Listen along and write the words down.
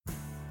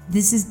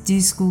This is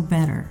Do School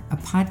Better, a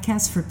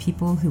podcast for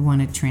people who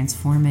want to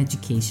transform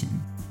education.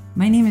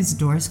 My name is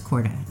Doris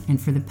Corda, and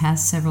for the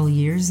past several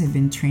years I've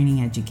been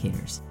training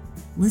educators.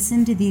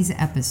 Listen to these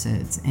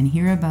episodes and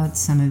hear about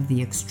some of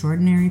the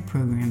extraordinary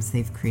programs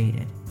they've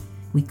created.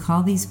 We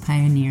call these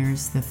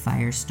pioneers the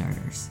fire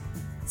starters.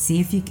 See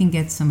if you can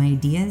get some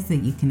ideas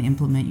that you can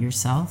implement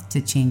yourself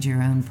to change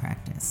your own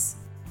practice.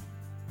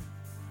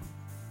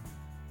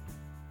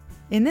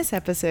 In this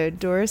episode,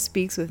 Doris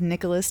speaks with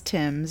Nicholas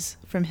Timms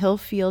from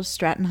Hillfield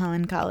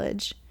Strathallan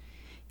College.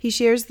 He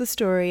shares the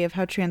story of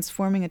how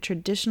transforming a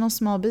traditional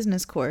small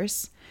business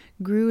course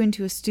grew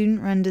into a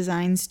student-run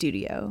design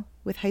studio,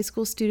 with high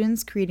school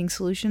students creating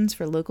solutions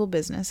for local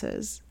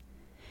businesses.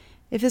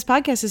 If this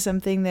podcast is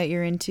something that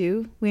you're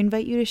into, we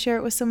invite you to share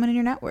it with someone in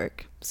your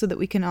network so that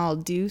we can all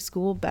do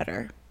school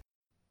better.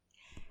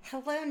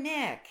 Hello,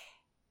 Nick.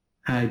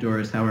 Hi,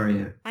 Doris. How are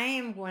you? I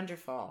am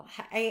wonderful.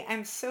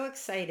 I'm so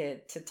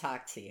excited to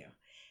talk to you.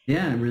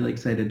 Yeah, I'm really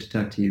excited to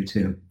talk to you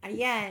too.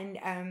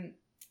 And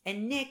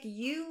Nick,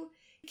 you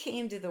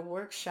came to the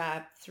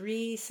workshop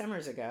 3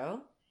 summers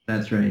ago.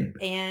 That's right.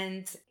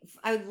 And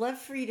I would love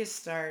for you to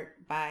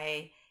start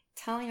by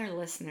telling our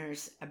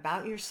listeners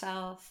about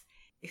yourself,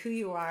 who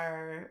you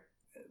are,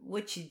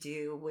 what you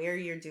do, where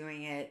you're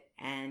doing it,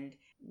 and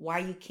why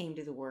you came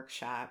to the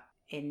workshop.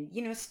 And,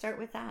 start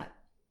with that.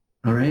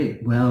 All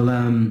right. Well,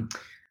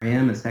 I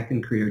am a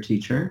second career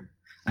teacher.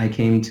 I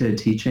came to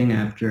teaching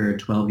after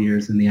 12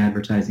 years in the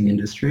advertising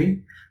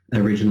industry. I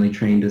originally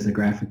trained as a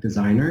graphic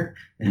designer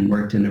and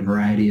worked in a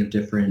variety of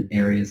different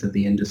areas of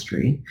the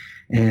industry.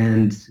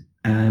 And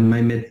in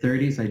my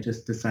mid-30s, I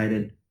just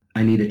decided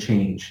I need a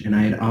change. And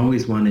I had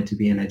always wanted to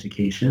be in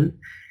education.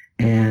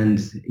 And,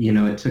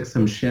 it took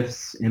some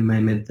shifts in my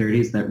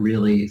mid-30s that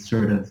really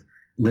sort of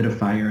lit a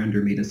fire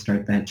under me to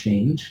start that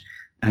change.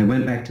 I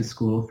went back to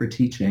school for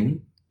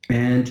teaching.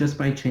 And just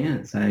by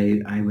chance,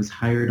 I was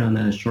hired on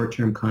a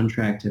short-term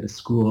contract at a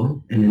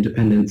school, an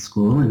independent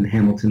school in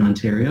Hamilton,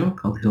 Ontario,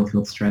 called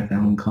Hillfield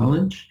Strathallan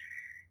College.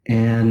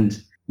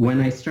 And when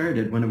I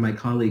started, one of my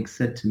colleagues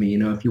said to me,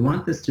 if you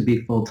want this to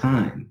be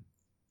full-time,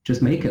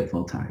 just make it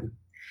full-time.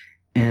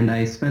 And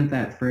I spent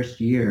that first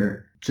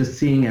year just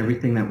seeing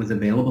everything that was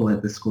available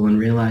at the school and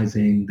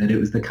realizing that it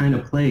was the kind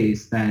of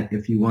place that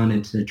if you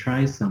wanted to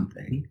try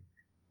something,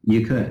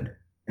 you could,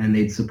 and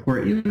they'd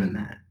support you in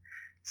that.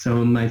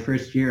 So in my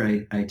first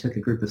year, I took a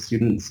group of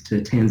students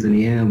to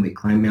Tanzania, and we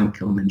climbed Mount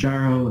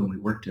Kilimanjaro, and we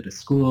worked at a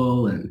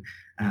school, and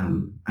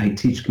I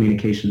teach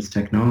communications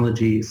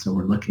technology, so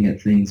we're looking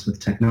at things with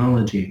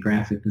technology and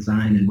graphic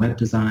design and web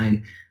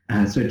design.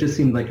 So it just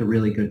seemed like a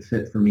really good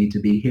fit for me to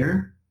be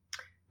here.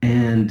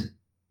 And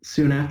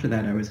soon after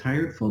that, I was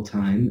hired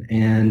full-time,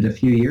 and a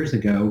few years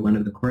ago, one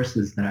of the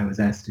courses that I was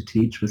asked to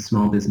teach was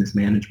small business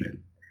management.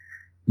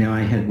 Now,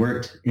 I had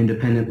worked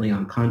independently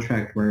on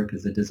contract work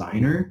as a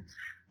designer,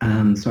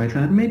 so I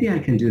thought maybe I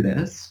can do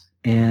this.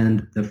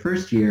 And the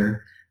first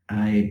year,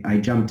 I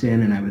jumped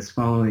in and I was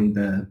following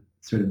the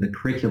sort of the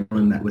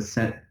curriculum that was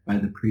set by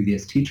the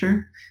previous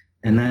teacher.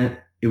 And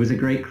that it was a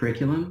great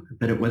curriculum,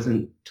 but it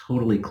wasn't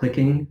totally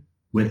clicking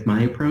with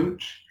my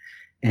approach.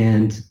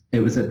 And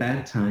it was at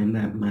that time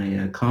that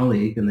my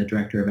colleague and the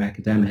director of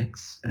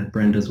academics,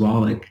 Brenda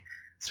Zwalik,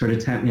 sort of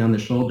tapped me on the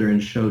shoulder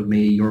and showed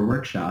me your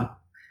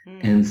workshop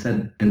and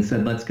said,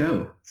 let's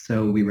go.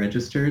 So we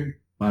registered,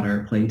 bought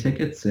our plane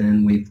tickets,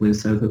 and we flew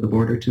south of the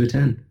border to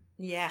attend.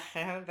 Yeah,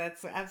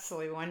 that's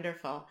absolutely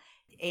wonderful.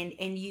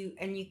 And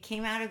you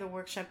came out of the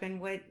workshop,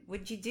 and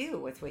what'd you do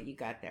with what you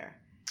got there?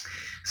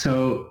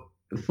 So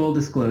full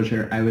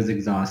disclosure, I was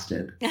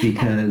exhausted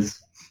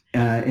because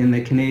in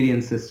the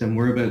Canadian system,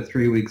 we're about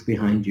 3 weeks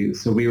behind you.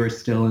 So we were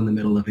still in the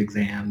middle of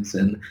exams,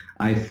 and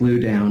I flew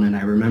down, and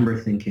I remember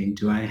thinking,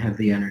 do I have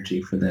the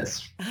energy for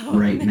this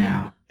right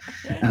now?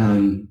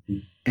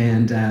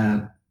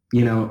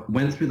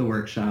 Went through the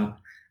workshop,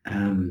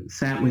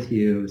 sat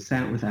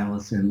with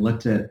Allison,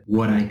 looked at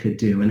what I could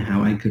do and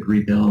how I could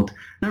rebuild,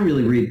 not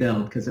really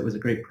rebuild because it was a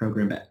great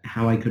program, but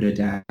how I could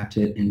adapt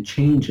it and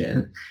change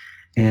it.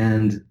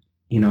 And,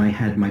 I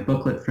had my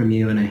booklet from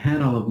you and I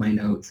had all of my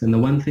notes. And the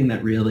one thing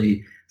that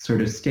really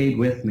sort of stayed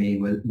with me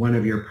was one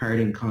of your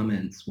parting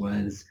comments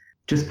was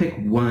just pick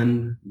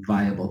one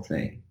viable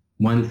thing,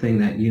 one thing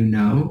that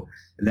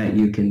that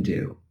you can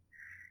do.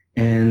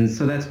 And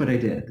so that's what I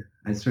did.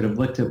 I sort of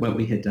looked at what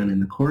we had done in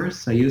the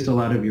course. I used a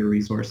lot of your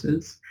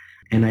resources,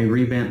 and I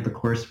revamped the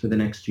course for the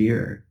next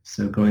year.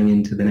 So going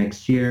into the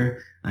next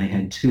year, I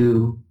had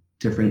 2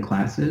 different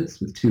classes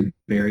with 2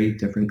 very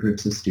different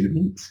groups of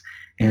students,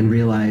 and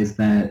realized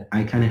that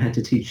I kind of had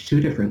to teach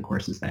 2 different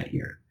courses that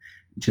year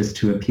just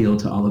to appeal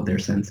to all of their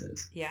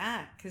senses.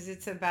 Yeah, because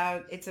it's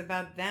about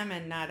them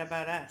and not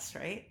about us,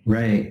 right?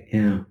 Right,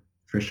 yeah,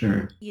 for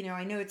sure.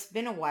 I know it's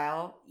been a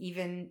while,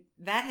 even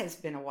that has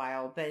been a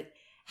while, but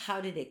how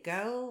did it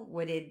go?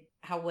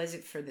 How was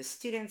it for the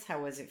students?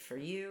 How was it for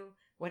you?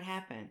 What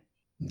happened?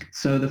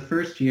 So the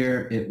first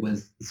year, it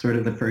was sort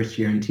of the first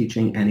year in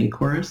teaching any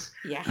course.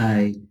 Yeah.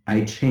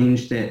 I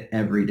changed it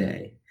every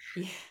day.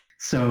 Yeah.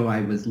 So I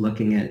was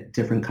looking at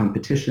different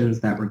competitions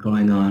that were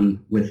going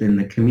on within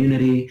the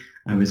community.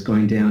 I was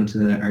going down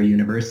to our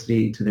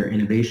university, to their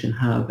innovation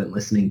hub, and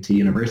listening to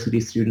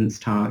university students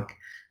talk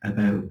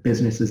about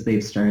businesses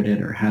they've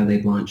started or how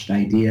they've launched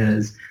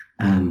ideas.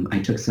 I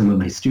took some of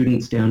my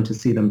students down to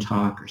see them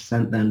talk or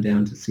sent them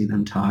down to see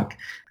them talk.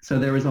 So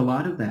there was a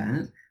lot of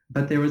that,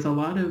 but there was a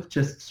lot of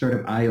just sort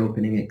of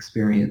eye-opening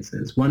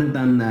experiences. One of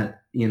them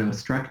that,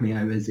 struck me,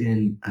 I was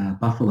in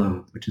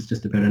Buffalo, which is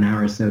just about an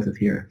hour south of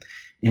here.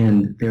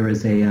 And there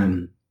was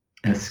a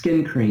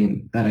skin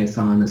cream that I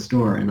saw in a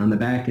store. And on the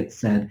back it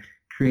said,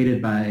 created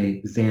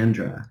by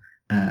Xandra,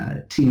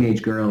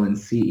 teenage girl and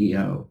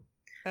CEO.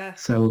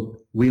 So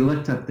we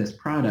looked up this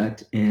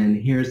product, and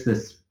here's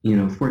this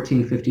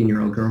 14,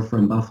 15-year-old girl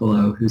from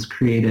Buffalo who's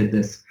created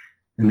this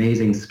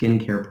amazing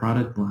skincare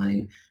product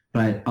line,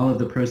 but all of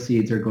the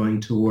proceeds are going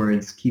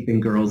towards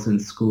keeping girls in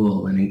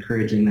school and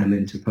encouraging them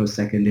into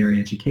post-secondary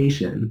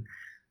education.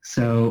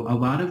 So a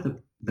lot of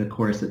the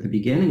course at the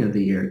beginning of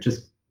the year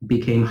just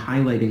became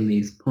highlighting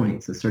these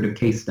points as sort of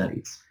case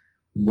studies.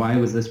 Why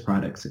was this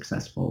product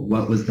successful?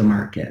 What was the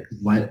market?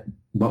 What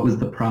was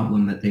the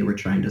problem that they were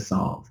trying to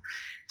solve?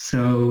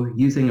 So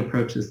using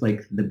approaches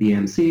like the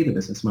BMC, the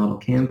Business Model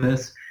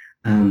Canvas,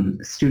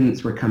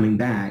 students were coming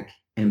back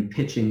and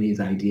pitching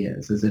these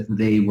ideas as if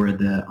they were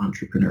the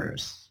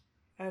entrepreneurs.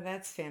 Oh,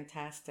 that's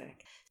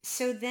fantastic.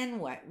 So then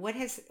what? What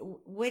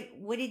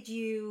did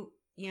you,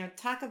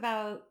 talk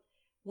about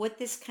what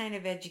this kind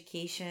of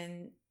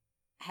education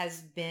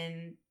has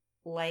been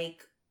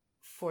like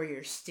for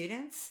your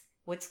students?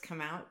 What's come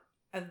out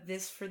of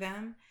this for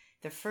them?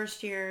 The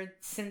first year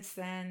since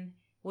then,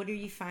 what are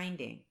you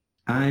finding?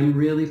 I'm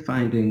really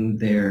finding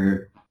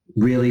they're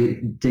really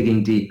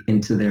digging deep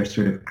into their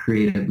sort of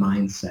creative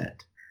mindset.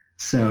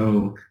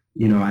 So,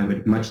 I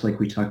would, much like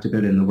we talked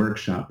about in the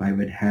workshop, I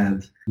would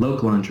have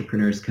local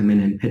entrepreneurs come in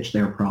and pitch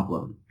their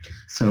problem.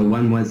 So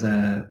one was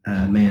a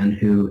man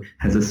who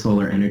has a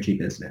solar energy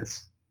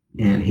business,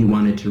 and he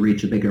wanted to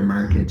reach a bigger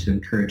market to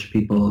encourage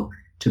people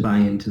to buy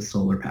into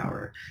solar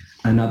power.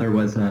 Another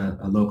was a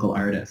local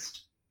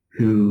artist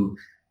who,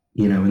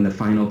 in the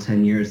final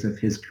 10 years of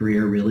his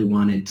career, really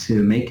wanted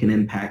to make an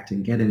impact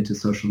and get into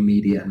social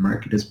media and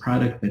market his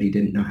product, but he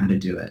didn't know how to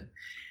do it.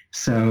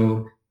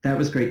 So that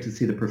was great to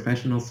see the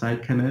professional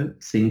side come out,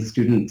 seeing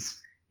students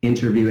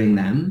interviewing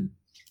them,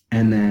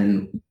 and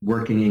then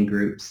working in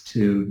groups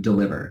to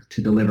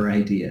deliver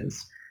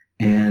ideas,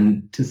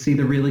 and to see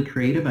the really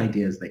creative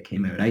ideas that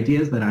came out,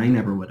 ideas that I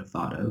never would have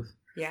thought of.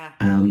 Yeah.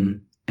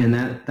 And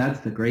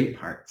that's the great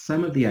part.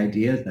 Some of the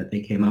ideas that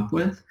they came up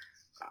with,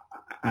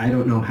 I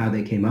don't know how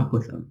they came up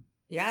with them.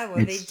 Yeah,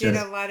 well, they did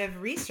a lot of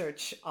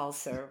research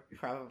also,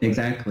 probably.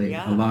 Exactly.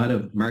 Yeah. A lot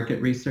of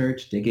market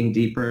research, digging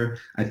deeper.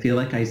 I feel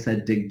like I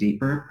said dig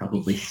deeper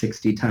probably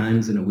 60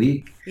 times in a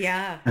week.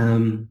 Yeah.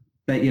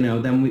 But,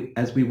 then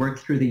as we worked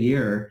through the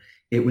year,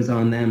 it was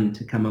on them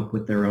to come up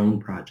with their own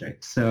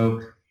project. So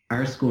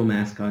our school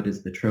mascot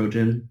is the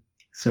Trojan.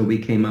 So we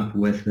came up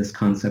with this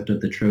concept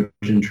of the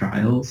Trojan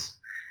Trials.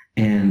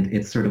 And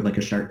it's sort of like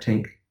a Shark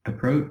Tank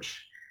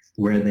approach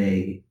where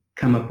they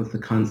come up with the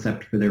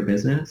concept for their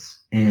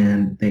business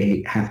and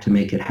they have to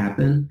make it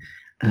happen.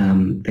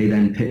 They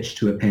then pitch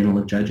to a panel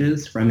of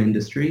judges from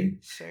industry.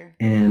 Sure.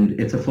 And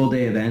it's a full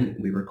day event.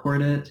 We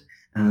record it.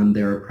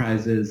 There are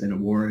prizes and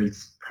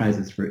awards,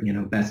 prizes for,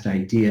 best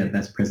idea,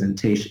 best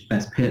presentation,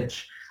 best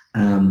pitch,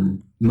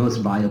 most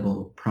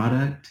viable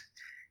product.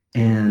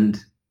 And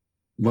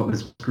what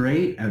was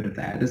great out of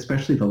that,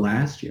 especially the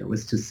last year,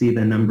 was to see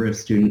the number of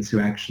students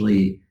who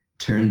actually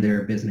turned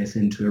their business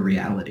into a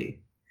reality.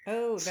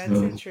 Oh, that's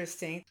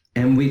interesting.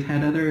 And we've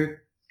had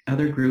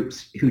other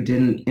groups who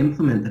didn't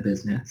implement the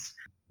business,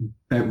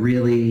 but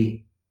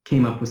really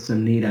came up with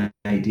some neat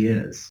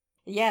ideas.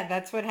 Yeah,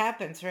 that's what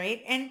happens,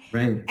 right?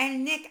 Right.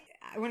 And Nick,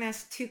 I want to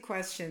ask two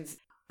questions.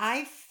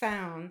 I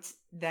found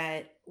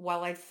that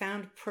while I've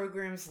found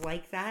programs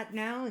like that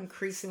now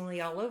increasingly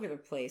all over the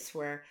place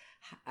where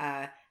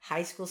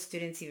high school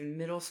students, even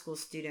middle school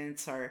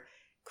students are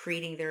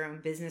creating their own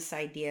business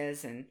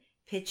ideas and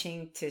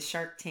pitching to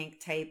Shark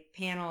Tank type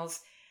panels,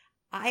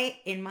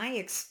 in my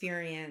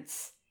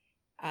experience,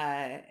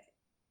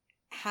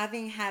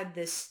 having had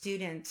the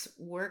students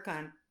work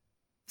on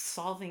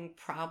solving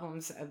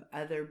problems of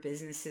other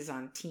businesses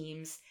on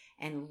teams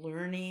and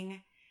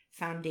learning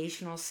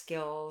foundational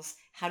skills,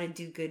 how to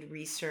do good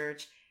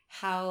research,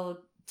 how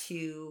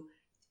to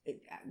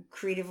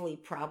creatively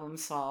problem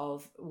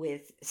solve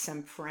with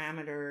some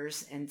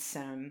parameters and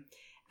some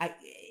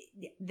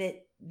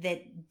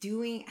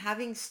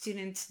having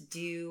students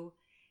do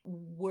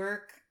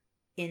work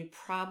in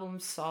problem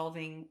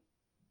solving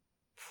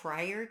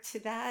prior to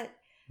that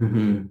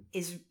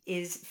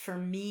is for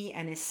me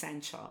an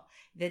essential.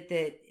 That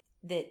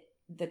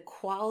the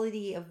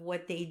quality of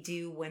what they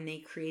do when they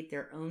create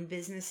their own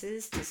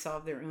businesses to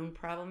solve their own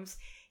problems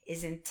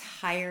is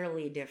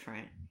entirely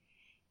different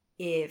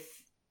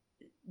if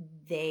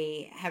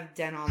they have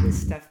done all this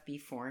stuff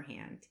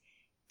beforehand.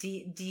 Do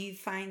you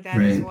find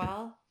that as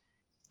well?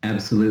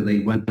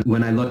 Absolutely.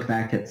 When I look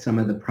back at some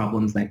of the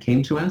problems that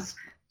came to us,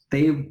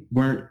 they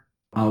weren't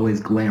always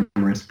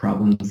glamorous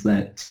problems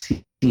that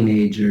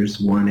teenagers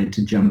wanted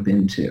to jump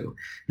into.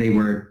 They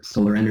were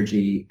solar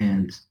energy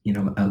and,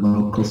 a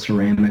local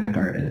ceramic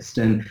artist.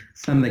 And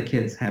some of the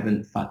kids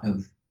haven't thought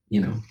of,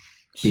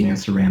 being a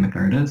ceramic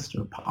artist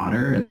or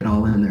potter at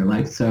all in their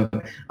life. So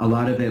a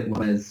lot of it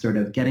was sort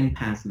of getting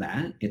past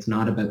that. It's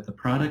not about the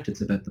product,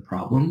 it's about the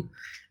problem,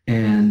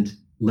 and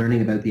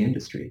learning about the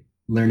industry,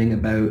 learning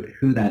about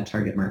who that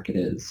target market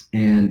is.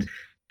 And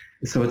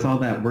so it's all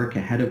that work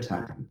ahead of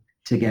time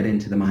to get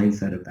into the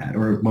mindset of that.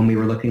 Or when we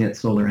were looking at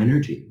solar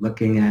energy,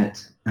 looking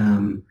at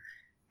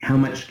how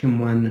much can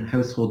one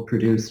household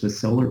produce with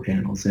solar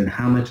panels, and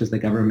how much is the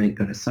government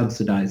going to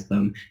subsidize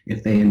them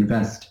if they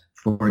invest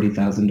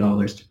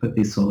 $40,000 to put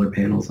these solar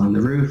panels on the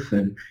roof,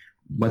 and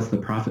what's the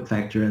profit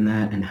factor in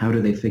that, and how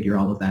do they figure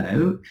all of that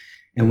out?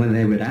 And when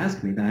they would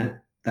ask me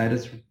that, that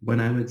is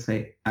when I would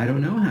say, I don't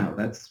know how.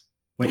 That's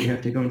what you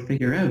have to go and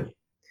figure out.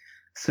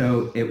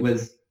 So it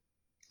was,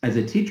 as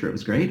a teacher, it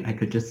was great. I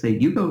could just say,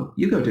 you go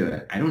do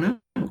it. I don't know.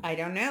 I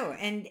don't know.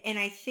 And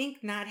I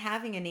think not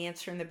having an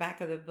answer in the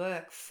back of the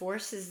book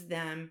forces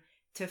them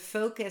to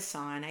focus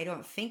on, I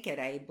don't think it,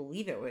 I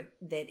believe it,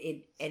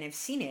 and I've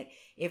seen it,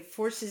 it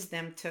forces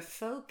them to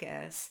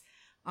focus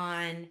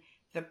on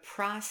the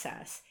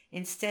process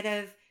instead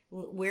of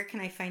where can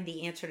I find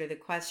the answer to the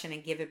question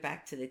and give it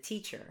back to the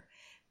teacher.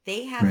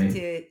 They have Right.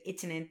 to,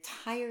 it's an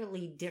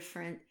entirely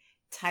different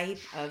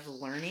type of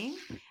learning,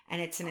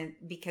 and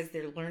because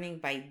they're learning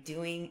by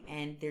doing,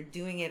 and they're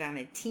doing it on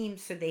a team,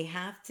 so they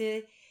have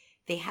to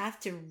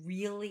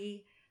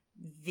really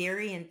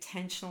very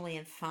intentionally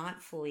and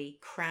thoughtfully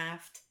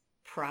craft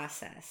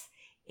process.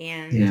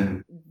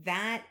 And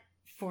that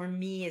for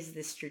me is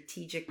the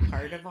strategic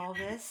part of all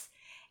this.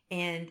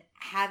 And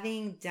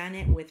having done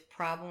it with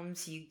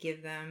problems you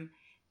give them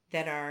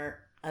that are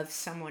of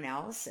someone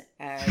else,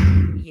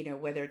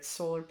 whether it's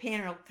solar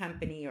panel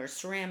company or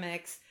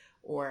ceramics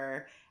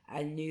or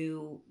a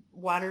new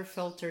water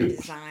filter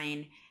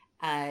design,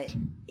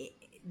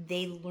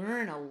 they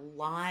learn a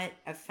lot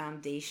of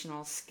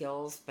foundational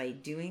skills by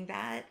doing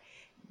that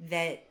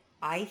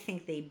I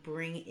think they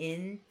bring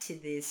into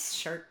this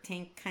Shark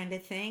Tank kind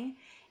of thing,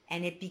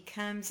 and it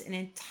becomes an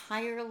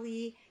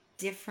entirely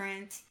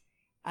different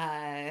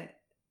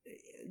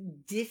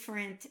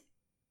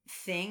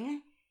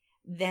thing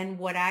than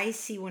what I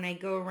see when I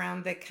go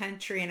around the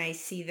country and I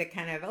see the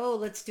kind of,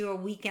 let's do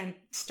a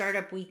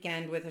startup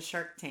weekend with a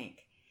Shark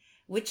Tank,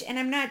 and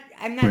I'm not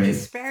Right.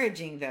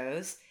 disparaging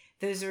those.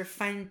 Those are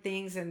fun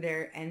things, and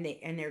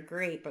they're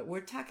great, but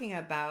we're talking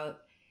about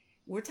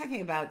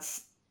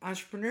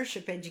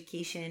entrepreneurship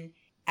education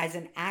as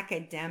an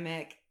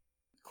academic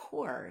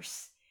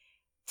course.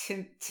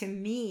 To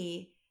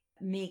me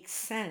makes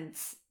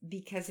sense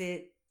because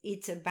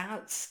it's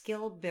about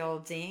skill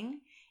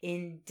building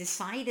in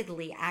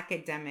decidedly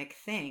academic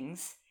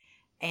things,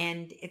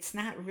 and it's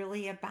not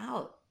really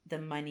about the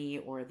money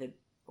or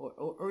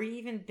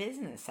even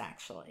business,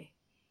 actually.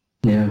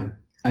 Yeah.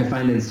 I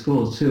find in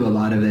schools too, a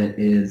lot of it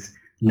is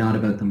not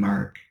about the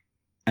mark.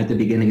 At the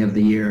beginning of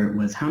the year, it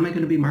was, how am I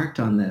going to be marked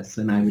on this?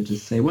 And I would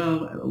just say,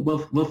 well,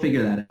 we'll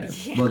figure that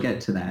out. Yeah. We'll get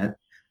to that.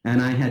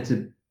 And I had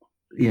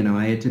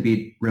to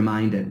be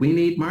reminded, we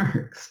need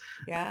marks.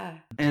 Yeah.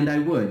 And I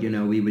would,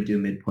 we would do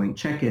midpoint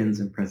check-ins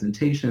and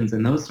presentations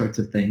and those sorts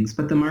of things.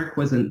 But the mark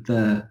wasn't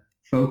the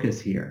focus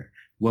here.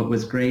 What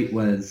was great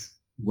was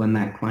when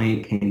that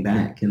client came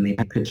back and they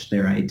pitched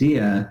their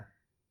idea,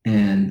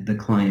 and the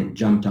client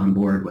jumped on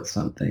board with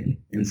something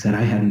and said,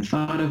 I hadn't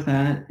thought of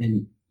that.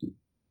 And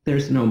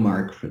there's no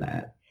mark for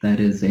that. That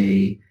is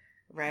a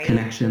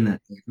connection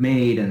that they've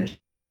made and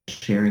a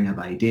sharing of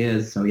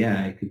ideas. So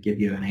yeah, I could give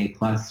you an A+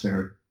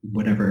 or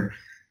whatever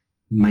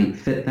might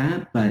fit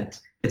that, but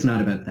it's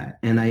not about that.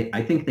 And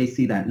I think they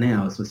see that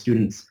now. So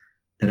students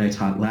that I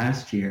taught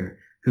last year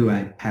who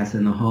I pass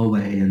in the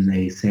hallway and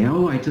they say,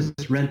 oh, I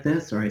just read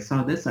this, or I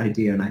saw this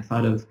idea and I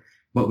thought of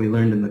what we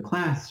learned in the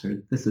class,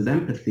 or this is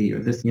empathy, or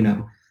this,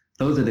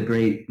 those are the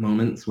great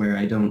moments where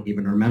I don't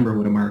even remember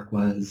what a mark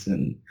was,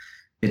 and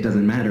it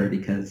doesn't matter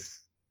because,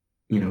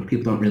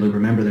 people don't really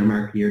remember their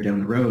mark a year down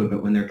the road,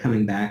 but when they're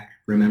coming back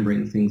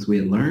remembering things we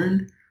had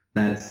learned,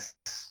 that's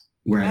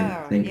where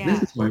I think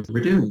this is what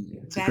we're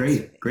doing. It's a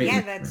great.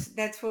 Yeah,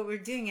 that's what we're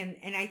doing.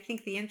 And I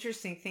think the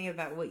interesting thing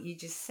about what you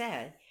just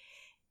said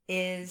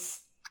is,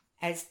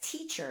 as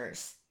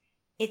teachers,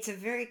 it's a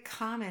very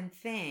common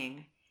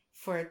thing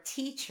for a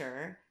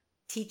teacher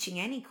teaching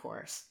any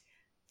course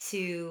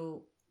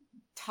to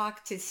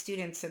talk to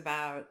students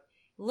about,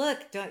 look,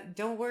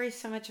 don't worry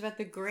so much about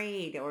the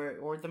grade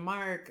or the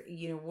mark,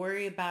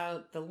 worry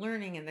about the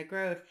learning and the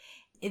growth.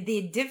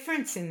 The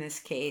difference in this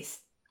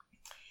case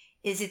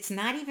is it's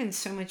not even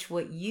so much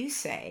what you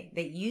say,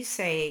 that you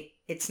say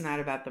it's not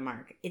about the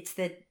mark. It's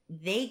that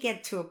they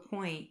get to a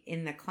point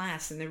in the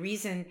class, and the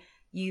reason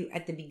you,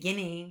 at the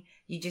beginning,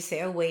 you just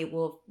say, oh, wait,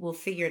 we'll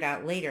figure it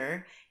out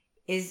later,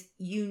 is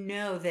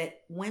that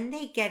when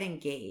they get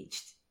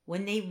engaged,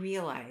 when they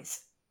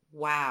realize,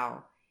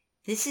 wow,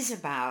 this is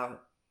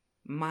about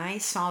my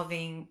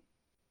solving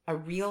a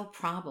real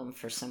problem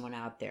for someone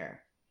out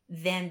there.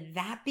 then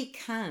that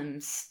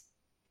becomes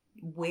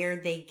where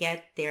they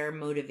get their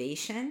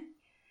motivation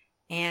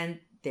and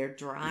their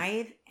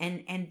drive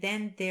and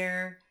then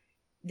their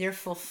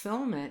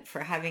fulfillment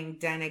for having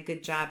done a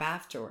good job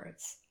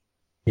afterwards.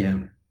 Yeah,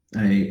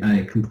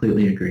 I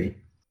completely agree.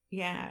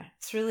 Yeah,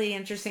 it's really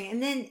interesting.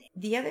 And then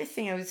the other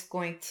thing I was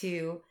going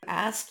to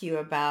ask you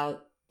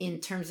about in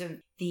terms of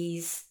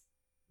these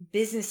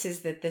businesses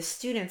that the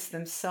students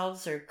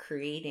themselves are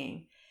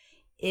creating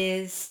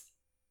is,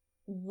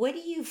 what do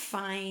you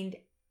find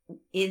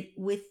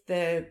with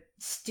the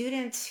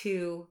students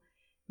who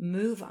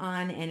move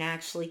on and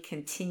actually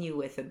continue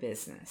with a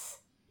business?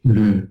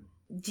 Mm-hmm.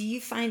 Do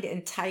you find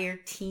entire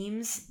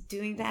teams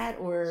doing that,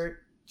 or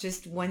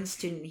just one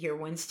student here,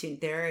 one student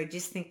there? I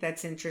just think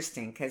that's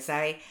interesting because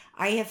I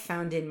have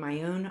found in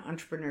my own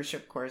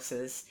entrepreneurship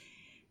courses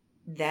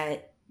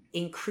that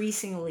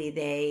increasingly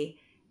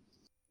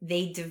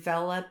they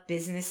develop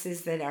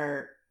businesses that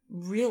are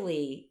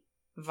really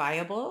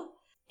viable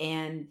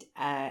and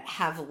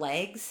have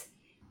legs,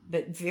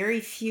 but very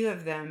few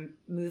of them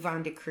move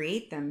on to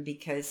create them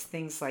because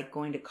things like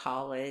going to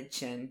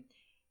college and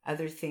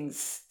other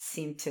things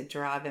seem to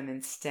draw them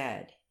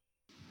instead.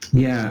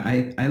 Yeah,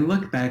 I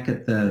look back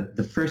at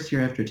the first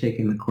year after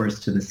taking the course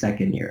to the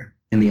second year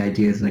and the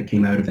ideas that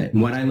came out of it.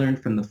 And what I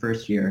learned from the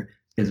first year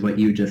is what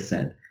you just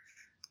said.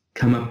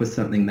 Come up with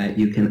something that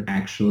you can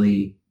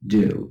actually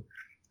do.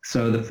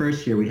 So the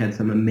first year we had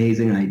some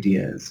amazing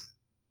ideas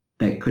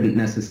that couldn't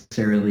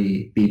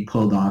necessarily be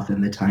pulled off in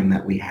the time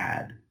that we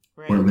had,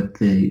 right, or with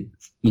the,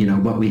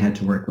 what we had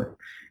to work with.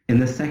 In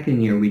the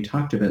second year, we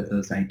talked about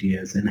those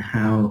ideas and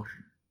how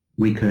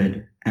we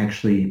could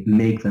actually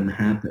make them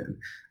happen.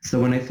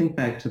 So when I think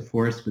back to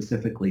four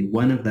specifically,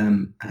 one of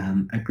them,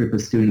 a group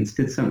of students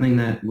did something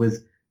that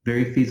was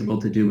very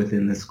feasible to do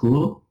within the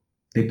school.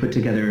 They put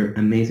together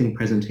amazing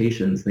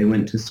presentations. They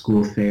went to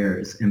school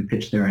fairs and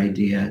pitched their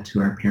idea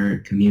to our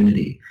parent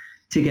community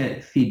to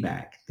get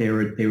feedback. They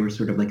were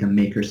sort of like a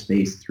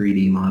makerspace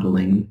 3D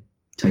modeling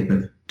type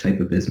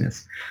of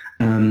business.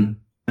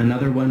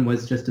 Another one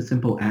was just a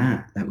simple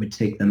app that would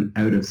take them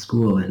out of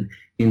school and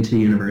into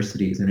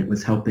universities, and it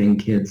was helping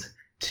kids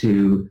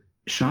to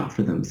shop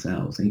for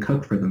themselves and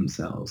cook for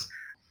themselves.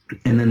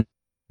 And then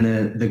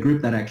the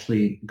group that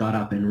actually got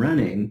up and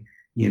running,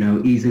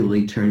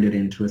 easily turned it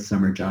into a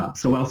summer job.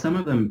 So while some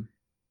of them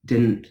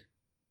didn't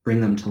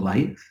bring them to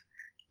life,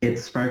 it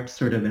sparked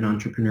sort of an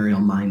entrepreneurial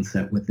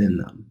mindset within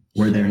them,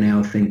 where they're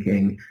now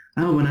thinking,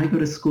 oh, when I go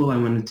to school, I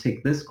want to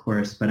take this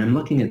course, but I'm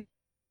looking at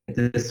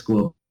this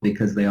school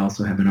because they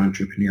also have an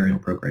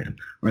entrepreneurial program,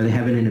 or they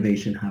have an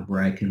innovation hub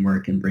where I can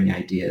work and bring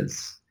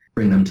ideas,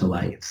 bring them to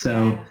life.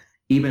 So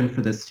even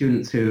for the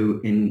students who,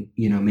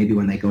 maybe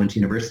when they go into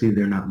university,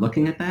 they're not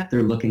looking at that,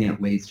 they're looking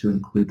at ways to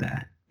include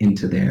that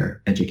into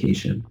their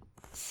education.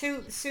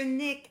 So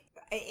Nick,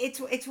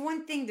 it's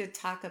one thing to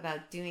talk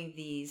about doing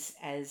these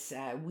as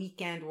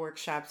weekend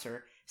workshops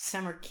or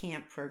summer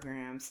camp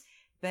programs,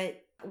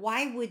 but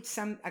why would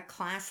a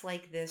class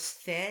like this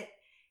fit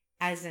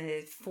as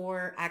a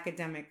 4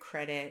 academic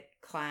credit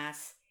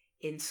class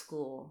in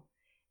school?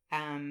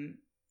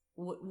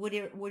 What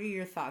are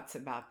your thoughts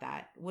about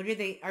that?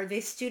 Are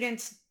they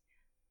students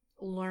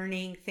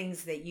learning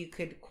things that you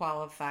could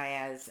qualify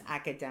as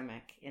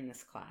academic in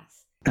this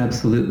class?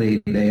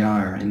 Absolutely, they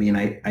are. I mean,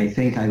 I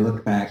think I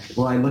look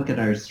at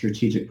our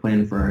strategic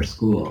plan for our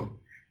school,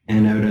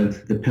 and out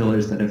of the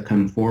pillars that have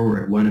come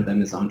forward, one of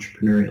them is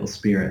entrepreneurial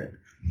spirit.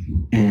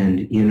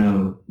 And,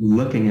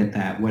 looking at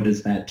that, what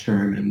is that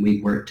term? And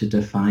we work to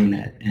define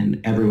it, and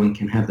everyone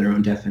can have their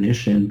own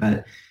definition.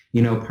 But,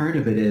 part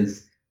of it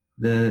is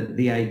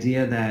the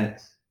idea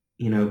that,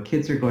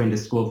 kids are going to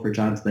school for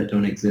jobs that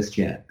don't exist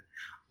yet,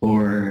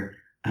 or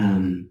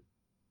the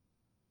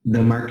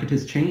market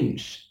has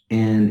changed.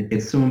 And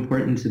it's so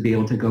important to be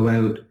able to go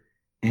out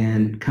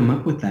and come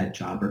up with that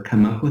job or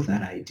come up with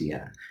that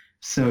idea.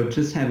 So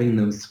just having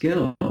those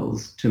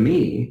skills, to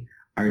me,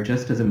 are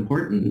just as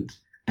important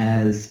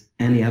as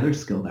any other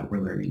skill that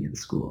we're learning in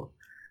school.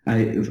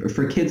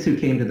 For kids who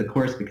came to the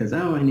course because,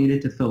 I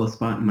needed to fill a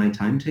spot in my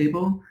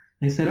timetable,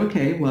 I said,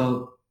 okay,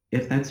 well,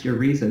 if that's your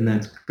reason,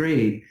 that's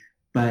great.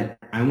 But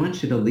I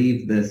want you to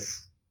leave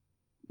this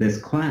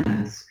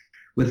class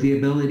with the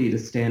ability to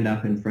stand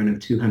up in front of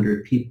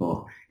 200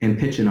 people and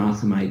pitch an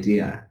awesome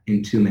idea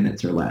in 2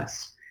 minutes or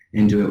less,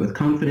 and do it with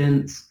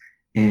confidence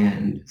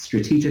and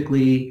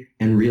strategically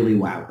and really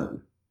wow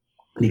them.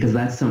 Because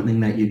that's something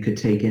that you could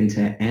take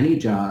into any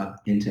job,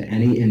 into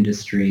any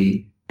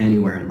industry,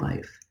 anywhere in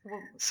life.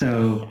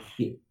 So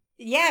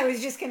yeah, I was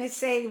just going to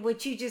say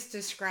what you just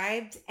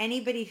described.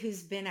 Anybody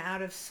who's been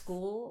out of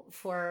school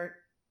for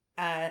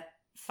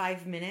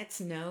 5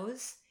 minutes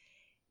knows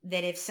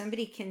that if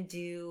somebody can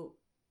do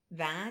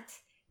that,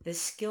 the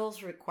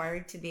skills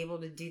required to be able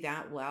to do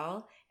that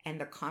well, and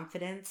the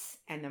confidence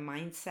and the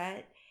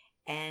mindset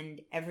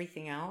and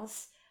everything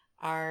else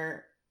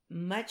are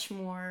much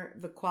more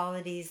the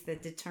qualities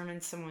that determine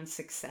someone's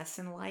success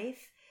in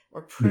life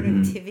or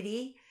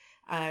productivity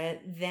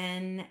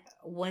than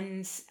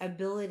one's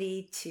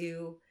ability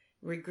to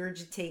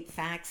regurgitate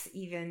facts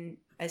even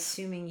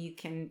assuming you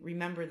can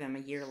remember them a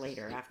year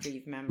later after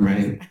you've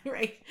memorized Right. them,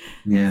 right?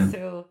 Yeah.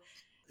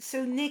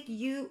 So Nick,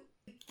 you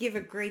give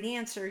a great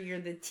answer.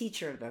 You're the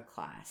teacher of the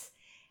class.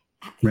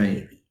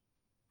 Right.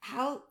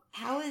 How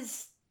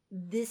is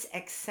this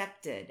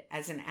accepted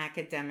as an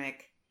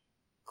academic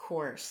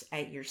course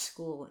at your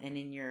school and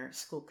in your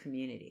school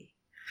community?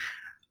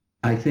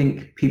 I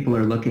think people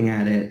are looking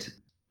at it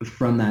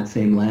from that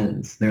same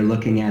lens. They're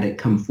looking at it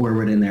come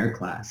forward in their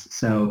class.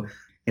 So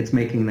it's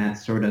making that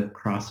sort of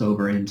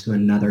crossover into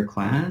another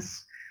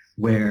class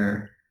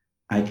where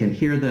I can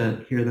hear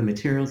the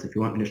materials if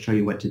you want me to show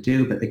you what to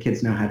do, but the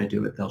kids know how to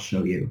do it, they'll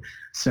show you.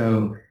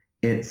 So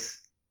it's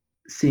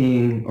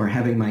seeing or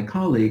having my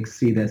colleagues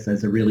see this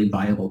as a really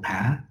viable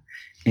path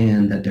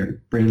and that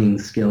they're bringing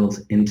skills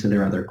into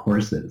their other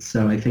courses.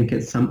 So I think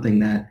it's something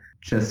that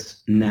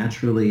just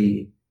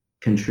naturally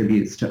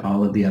contributes to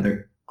all of the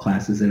other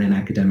classes in an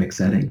academic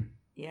setting.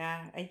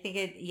 Yeah, I think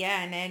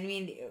and I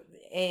mean,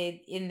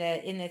 in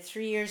the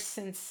 3 years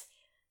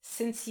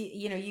since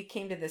you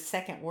came to the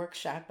second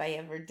workshop I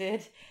ever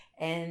did,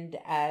 and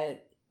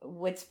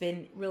what's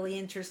been really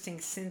interesting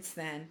since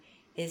then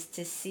is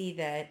to see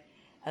that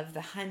of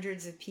the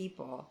hundreds of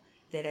people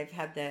that I've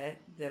had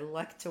the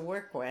luck to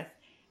work with,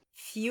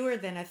 fewer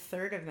than a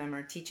third of them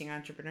are teaching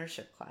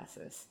entrepreneurship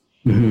classes.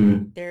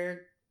 Mm-hmm.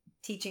 They're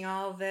teaching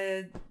all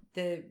the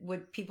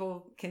what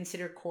people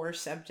consider core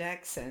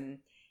subjects and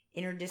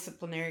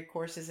interdisciplinary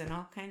courses and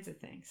all kinds of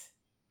things.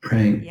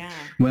 Right. Yeah.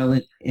 Well,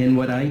 in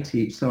what I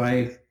teach, so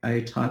I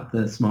taught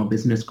the small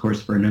business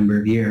course for a number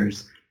of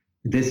years.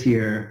 This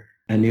year,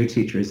 a new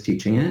teacher is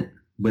teaching it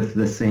with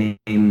the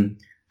same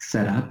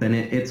setup, and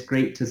it's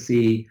great to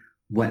see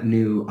what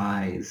new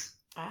eyes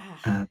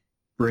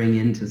bring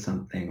into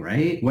something,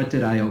 right? What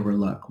did I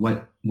overlook?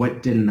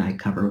 What didn't I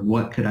cover?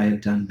 What could I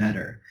have done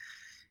better?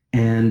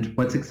 And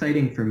what's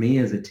exciting for me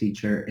as a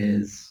teacher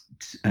is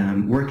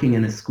working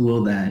in a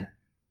school that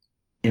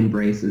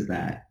embraces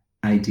that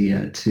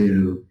idea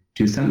to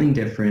do something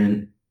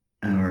different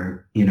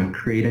or,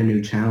 create a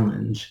new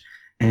challenge.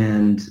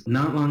 And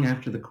not long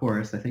after the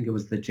course, I think it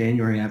was the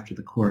January after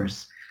the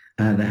course,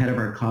 the head of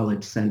our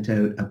college sent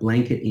out a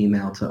blanket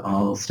email to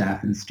all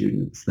staff and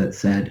students that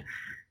said,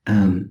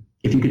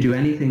 if you could do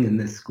anything in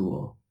this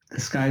school,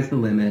 the sky's the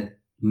limit,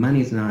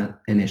 money's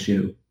not an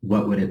issue,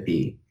 what would it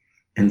be?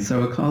 And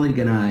so a colleague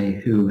and I,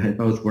 who had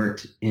both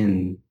worked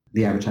in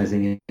the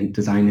advertising and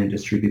design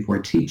industry before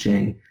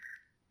teaching,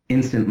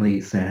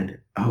 instantly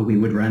said, oh, we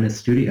would run a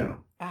studio.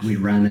 We'd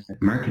run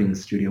a marketing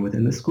studio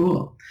within the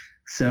school.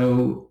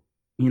 So,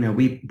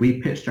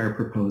 we pitched our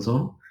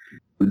proposal.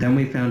 Then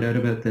we found out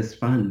about this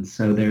fund.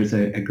 So there's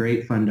a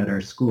great fund at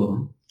our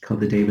school called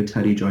the David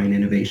Tuddy Joint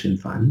Innovation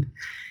Fund.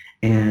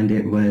 And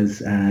it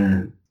was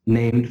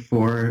named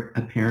for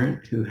a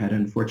parent who had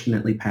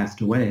unfortunately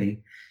passed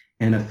away.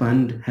 And a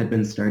fund had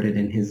been started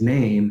in his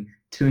name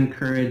to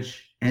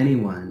encourage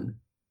anyone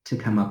to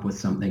come up with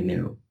something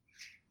new.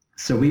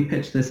 So we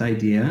pitched this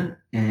idea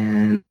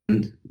and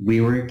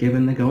we were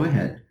given the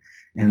go-ahead.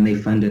 And they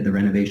funded the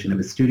renovation of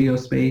a studio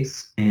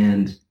space.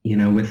 And,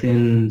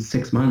 within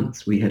 6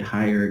 months, we had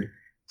hired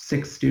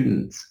 6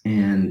 students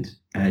and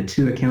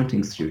 2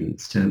 accounting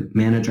students to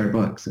manage our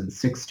books and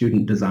 6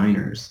 student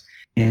designers.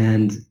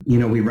 And,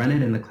 we run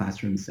it in the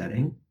classroom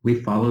setting. We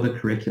follow the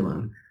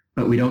curriculum,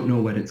 but we don't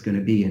know what it's going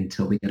to be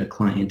until we get a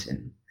client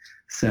in.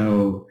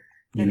 So,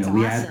 That's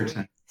we awesome.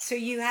 advertise. So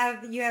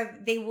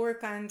they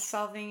work on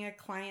solving a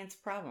client's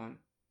problem.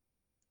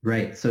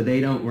 Right. So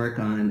they don't work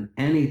on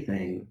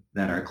anything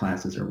that our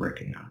classes are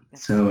working on.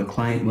 So a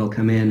client will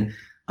come in,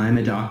 I'm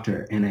a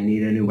doctor and I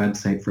need a new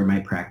website for my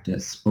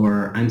practice,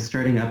 or I'm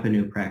starting up a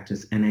new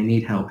practice and I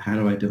need help. How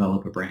do I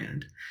develop a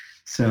brand?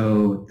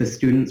 So the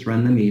students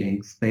run the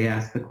meetings, they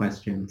ask the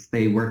questions,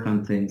 they work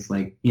on things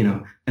like,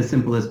 as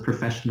simple as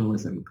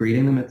professionalism,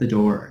 greeting them at the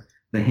door,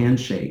 the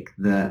handshake,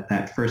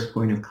 that first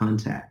point of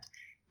contact,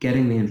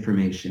 getting the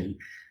information,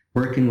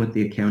 working with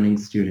the accounting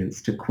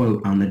students to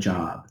quote on the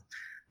job.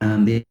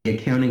 The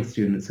accounting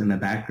students in the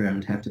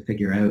background have to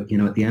figure out,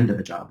 at the end of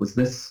a job, was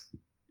this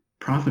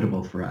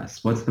profitable for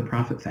us? What's the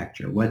profit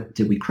factor? What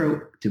did we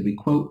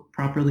quote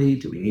properly?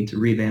 Do we need to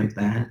revamp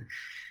that?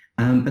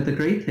 But the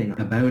great thing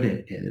about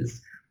it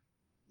is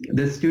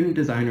the student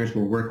designers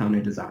will work on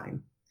a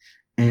design.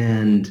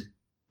 And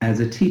as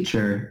a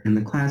teacher in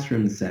the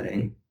classroom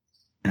setting,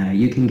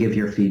 you can give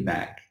your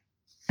feedback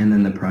and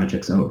then the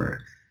project's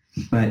over.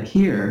 But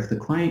here, if the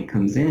client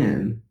comes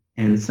in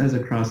and says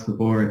across the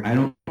board, I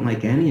don't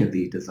like any of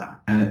the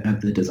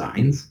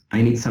designs,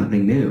 I need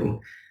something new,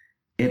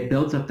 it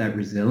builds up that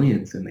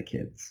resilience in the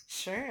kids.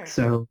 Sure.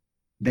 So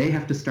they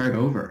have to start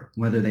over,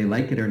 whether they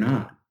like it or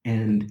not.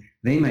 And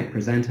they might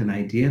present an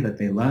idea that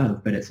they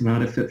love, but it's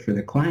not a fit for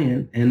the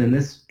client. And in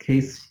this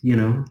case,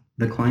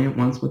 the client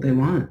wants what they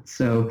want.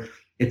 So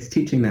it's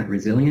teaching that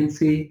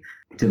resiliency,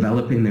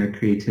 developing their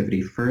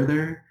creativity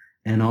further,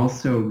 and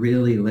also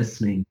really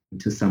listening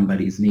to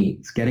somebody's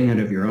needs, getting out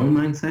of your own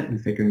mindset and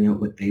figuring out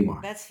what they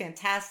want. That's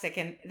fantastic.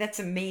 And that's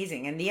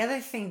amazing. And the other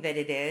thing that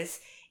it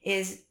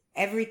is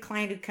every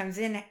client who comes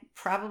in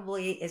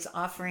probably is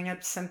offering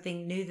up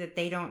something new that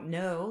they don't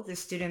know, the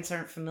students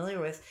aren't familiar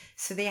with.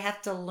 So they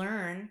have to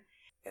learn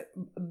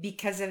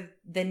because of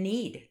the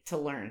need to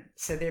learn.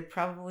 So they're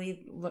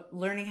probably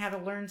learning how to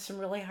learn some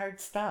really hard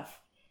stuff.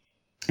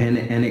 And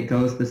it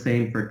goes the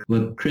same for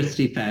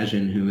Christy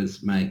Fajan, who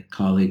is my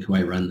colleague who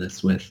I run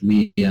this with.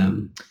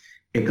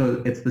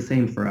 It's the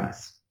same for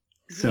us.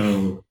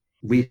 So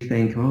we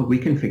think, oh, we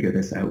can figure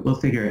this out. We'll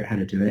figure out how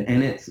to do it.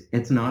 And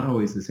it's not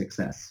always a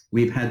success.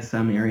 We've had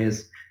some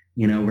areas,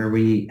 where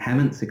we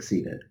haven't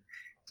succeeded.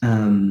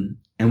 And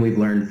we've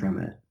learned from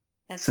it.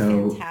 That's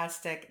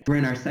fantastic. We're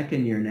in our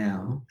second year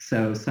now.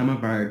 So some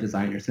of our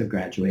designers have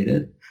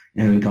graduated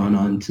and gone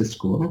on to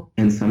school,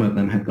 and some of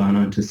them have gone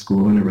on to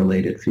school in a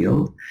related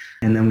field.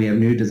 And then we have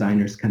new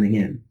designers coming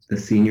in. The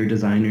senior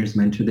designers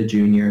mentor the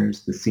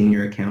juniors, the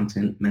senior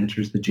accountant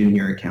mentors the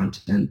junior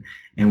accountant,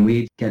 and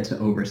we get to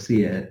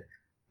oversee it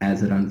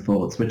as it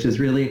unfolds, which is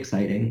really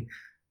exciting.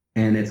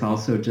 And it's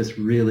also just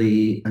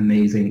really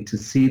amazing to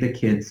see the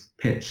kids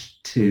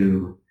pitch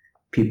to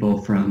people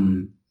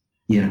from,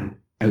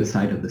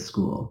 outside of the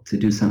school to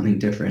do something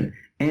different.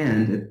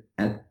 And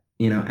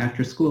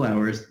after school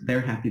hours, they're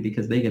happy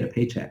because they get a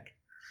paycheck.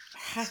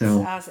 That's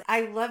awesome.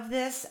 I love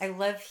this. I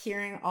love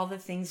hearing all the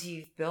things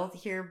you've built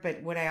here.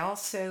 But what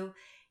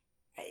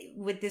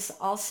this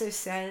also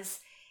says,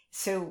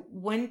 so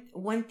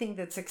one thing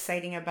that's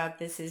exciting about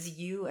this is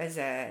you as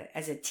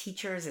a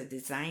teacher, as a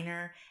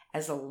designer,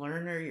 as a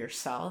learner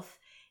yourself.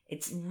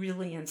 It's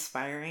really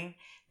inspiring.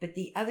 But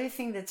the other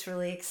thing that's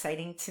really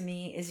exciting to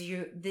me is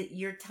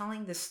you're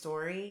telling the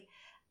story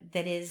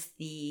that is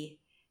the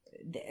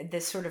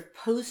sort of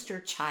poster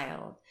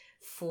child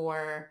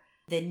for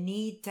the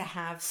need to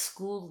have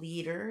school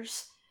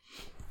leaders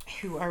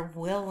who are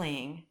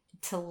willing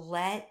to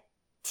let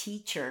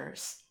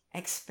teachers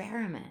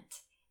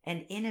experiment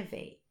and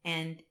innovate.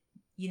 And,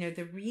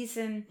 the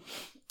reason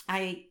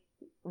I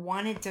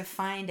wanted to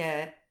find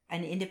an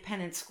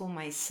independent school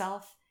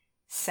myself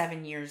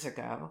 7 years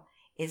ago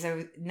is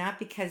not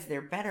because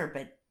they're better,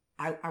 but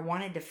I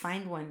wanted to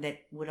find one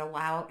that would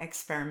allow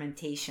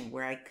experimentation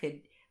where I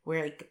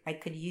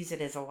could use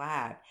it as a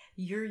lab.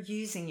 You're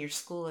using your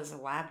school as a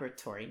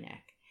laboratory,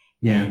 Nick.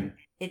 Yeah. And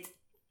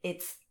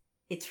it's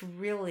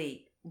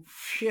really,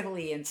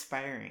 really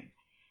inspiring.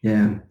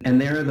 Yeah. And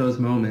there are those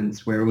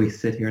moments where we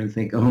sit here and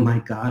think, oh my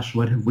gosh,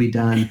 what have we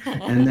done?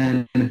 And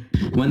then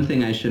one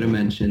thing I should have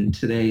mentioned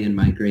today in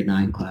my grade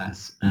 9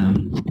 class,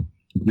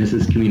 this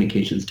is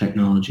communications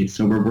technology.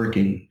 So we're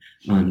working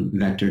on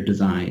vector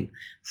design.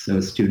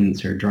 So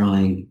students are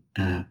drawing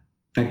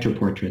vector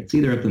portraits,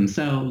 either of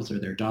themselves or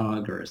their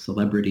dog or a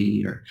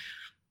celebrity.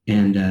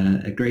 And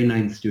a grade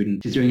 9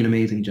 student, she's doing an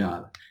amazing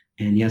job.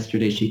 And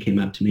yesterday she came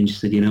up to me and she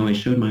said, I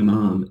showed my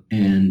mom,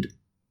 and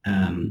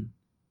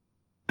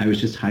I was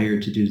just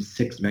hired to do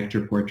 6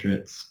 vector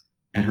portraits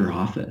at her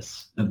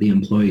office of the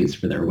employees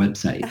for their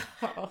website.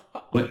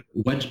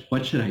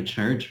 What should I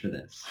charge for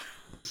this?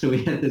 So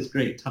we had this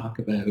great talk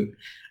about,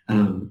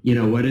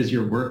 what is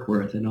your work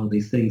worth and all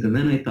these things. And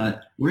then I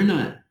thought, we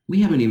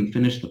haven't even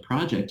finished the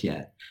project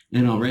yet.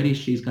 And already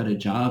she's got a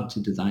job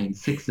to design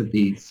 6 of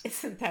these.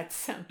 Isn't that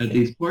something? Of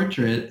these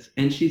portraits,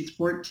 and she's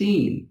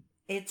 14.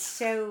 It's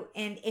so,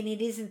 and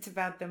it isn't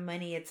about the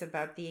money. It's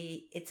about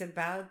the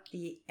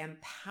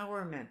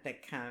empowerment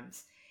that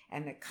comes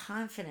and the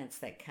confidence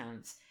that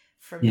comes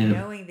from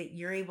knowing that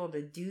you're able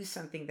to do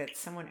something that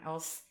someone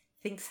else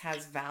thinks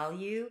has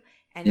value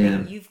and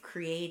that you've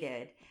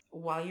created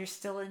while you're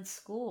still in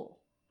school.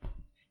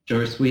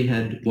 Doris, we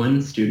had one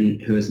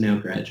student who has now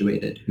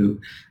graduated who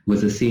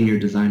was a senior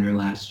designer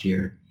last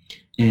year,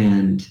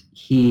 and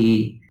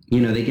he,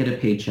 they get a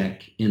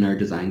paycheck in our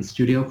design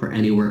studio for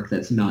any work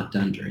that's not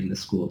done during the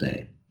school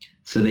day.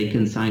 So they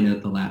can sign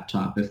out the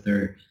laptop if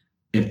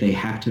they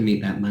have to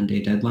meet that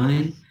Monday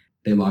deadline.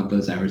 They log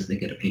those hours, they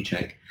get a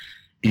paycheck.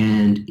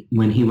 And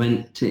when he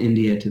went to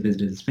India to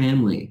visit his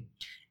family,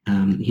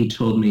 he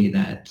told me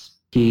that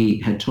he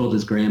had told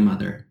his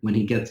grandmother when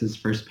he gets his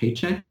first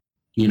paycheck,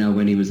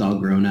 when he was all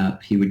grown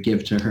up, he would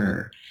give to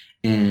her.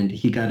 And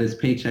he got his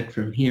paycheck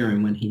from here.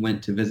 And when he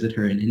went to visit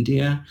her in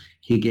India,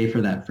 he gave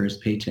her that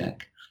first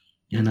paycheck.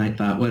 And I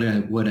thought,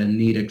 what a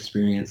neat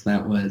experience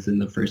that was. In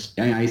the first,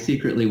 I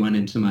secretly went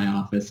into my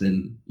office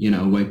and,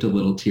 wiped a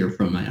little tear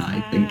from my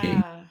eye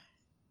thinking,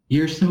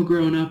 you're so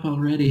grown up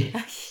already.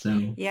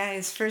 So yeah,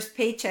 his first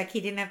paycheck, he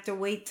didn't have to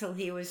wait till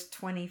he was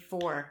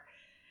 24.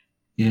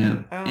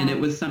 Yeah. Oh. And it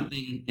was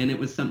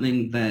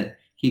something that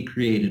he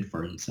created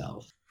for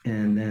himself.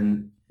 And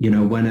then,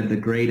 one of the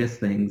greatest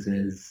things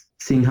is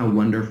seeing how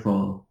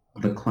wonderful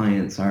the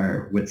clients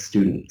are with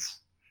students.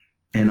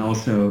 And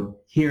also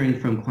hearing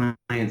from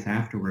clients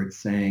afterwards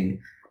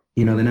saying,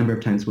 the number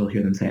of times we'll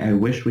hear them say, I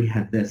wish we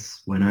had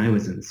this when I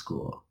was in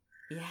school.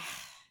 Yeah.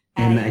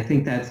 And I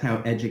think that's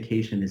how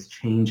education is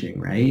changing,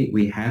 right?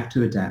 We have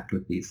to adapt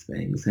with these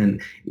things.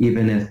 And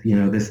even if,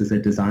 this is a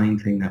design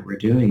thing that we're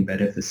doing, but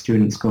if the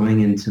student's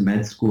going into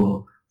med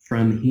school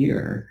from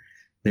here,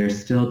 they're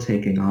still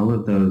taking all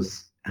of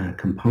those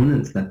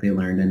components that they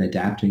learned and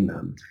adapting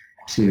them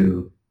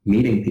to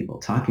meeting people,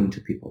 talking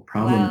to people,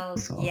 problem Well,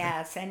 solving.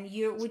 yes, and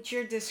what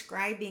you're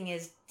describing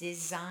is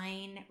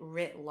design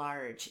writ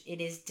large.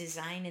 It is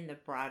design in the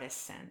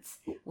broadest sense,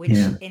 which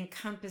Yeah.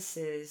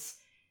 encompasses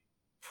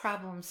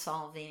problem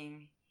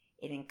solving.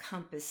 It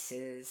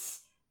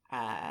encompasses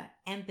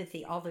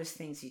empathy, all those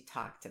things you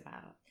talked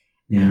about.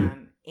 Yeah.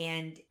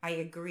 And I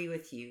agree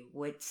with you.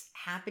 What's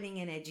happening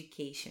in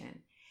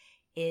education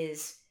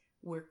is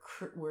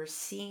we're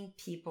seeing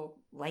people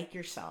like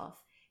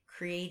yourself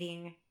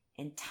creating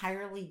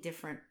entirely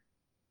different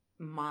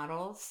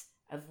models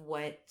of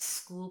what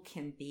school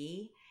can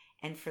be,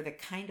 and for the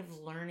kind of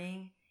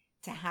learning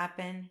to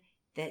happen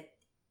that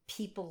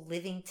people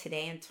living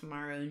today and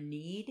tomorrow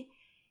need.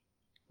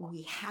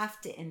 We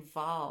have to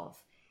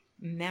involve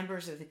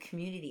members of the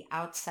community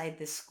outside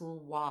the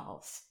school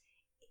walls.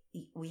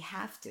 We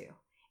have to.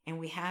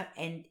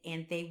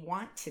 And they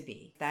want to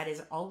be. That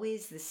is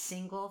always the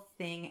single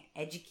thing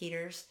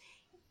educators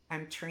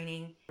I'm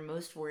training are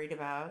most worried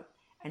about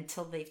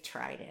until they've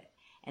tried it.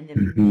 And the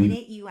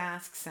minute you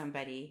ask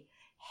somebody,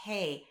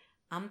 hey,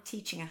 I'm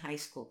teaching a high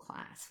school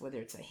class, whether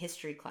it's a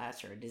history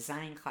class or a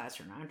design class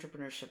or an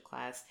entrepreneurship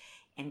class,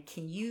 and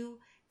can you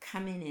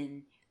come in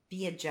and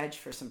be a judge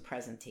for some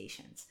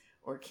presentations,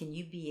 or can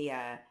you be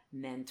a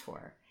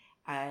mentor?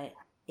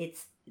 It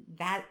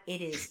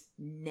is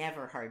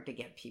never hard to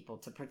get people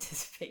to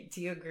participate.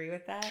 Do you agree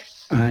with that?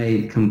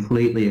 I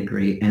completely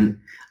agree. And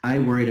I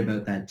worried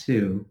about that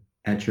too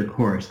at your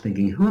course,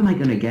 thinking, who am I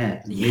going to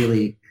get?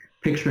 Really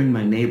picturing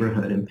my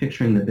neighborhood and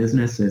picturing the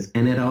businesses.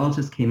 And it all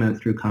just came out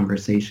through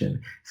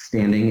conversation,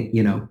 standing,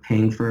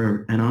 paying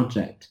for an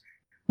object.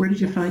 Where did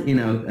you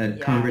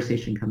find,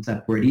 conversation comes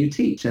up, where do you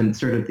teach? And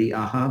sort of the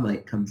aha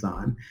light comes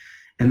on.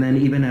 And then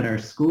even at our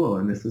school,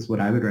 and this is what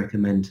I would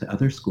recommend to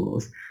other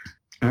schools,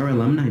 our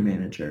alumni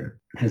manager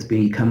has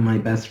become my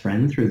best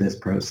friend through this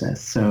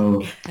process.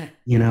 So,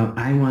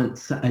 I want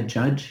a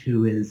judge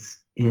who is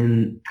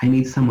I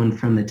need someone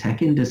from the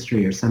tech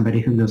industry or somebody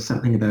who knows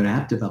something about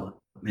app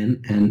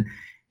development and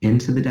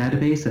into the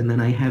database. And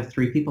then I have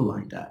 3 people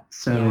lined up.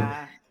 So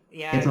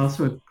it's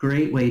also a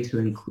great way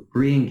to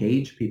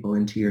re-engage people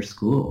into your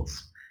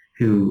schools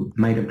who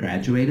might have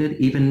graduated,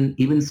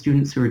 even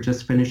students who are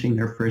just finishing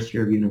their first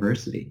year of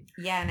university.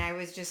 Yeah, and I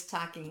was just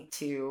talking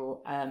to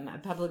a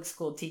public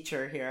school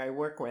teacher here I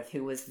work with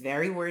who was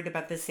very worried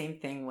about the same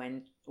thing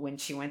when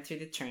she went through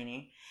the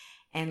training.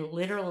 And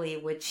literally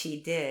what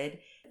she did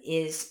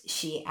is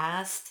she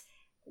asked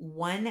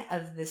one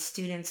of the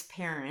students'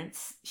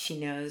 parents she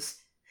knows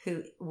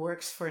who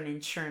works for an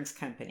insurance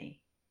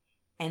company.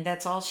 And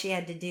that's all she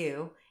had to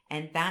do.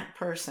 And that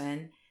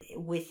person,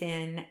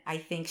 within, I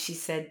think she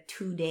said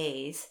 2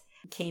 days,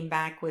 came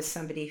back with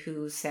somebody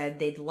who said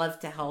they'd love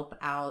to help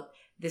out.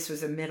 This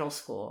was a middle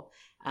school,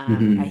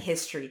 a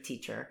history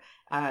teacher.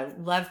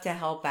 Love to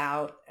help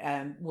out.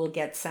 We'll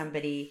get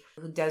somebody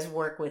who does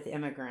work with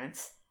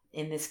immigrants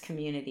in this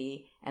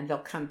community, and they'll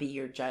come be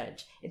your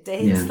judge. It's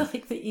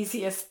like the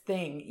easiest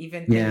thing,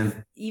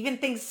 even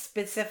things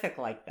specific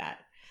like that.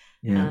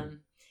 Well,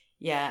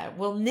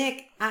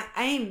 Nick,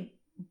 I'm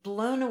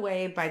blown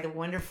away by the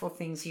wonderful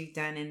things you've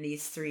done in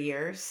these 3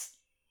 years.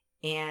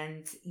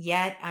 And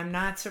yet I'm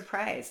not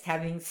surprised,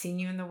 having seen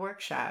you in the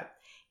workshop.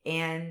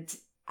 And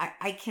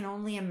I can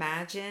only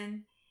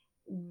imagine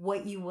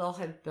what you will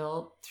have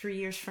built 3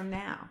 years from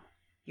now.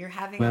 You're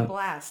having a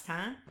blast,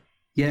 huh?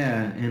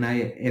 Yeah. And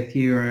if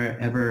you're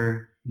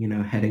ever,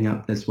 heading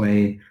up this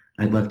way,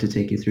 I'd love to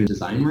take you through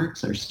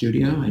DesignWorks, our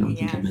studio. I don't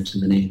think I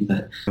mentioned the name,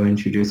 but I'll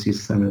introduce you to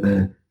some of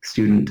the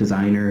student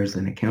designers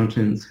and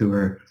accountants who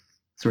are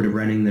sort of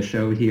running the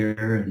show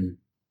here and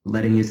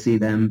letting you see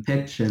them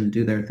pitch and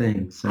do their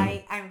thing. So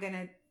I'm going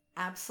to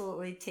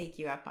absolutely take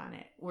you up on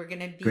it. We're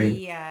going to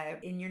be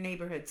in your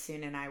neighborhood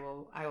soon, and I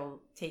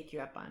will take you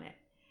up on it.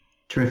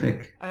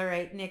 Terrific. All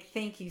right, Nick,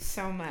 thank you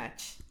so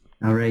much.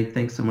 All right.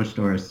 Thanks so much,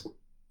 Doris.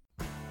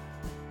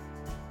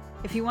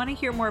 If you want to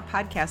hear more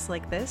podcasts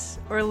like this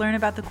or learn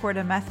about the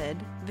Corda method,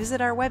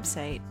 visit our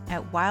website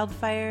at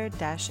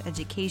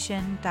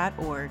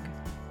wildfire-education.org.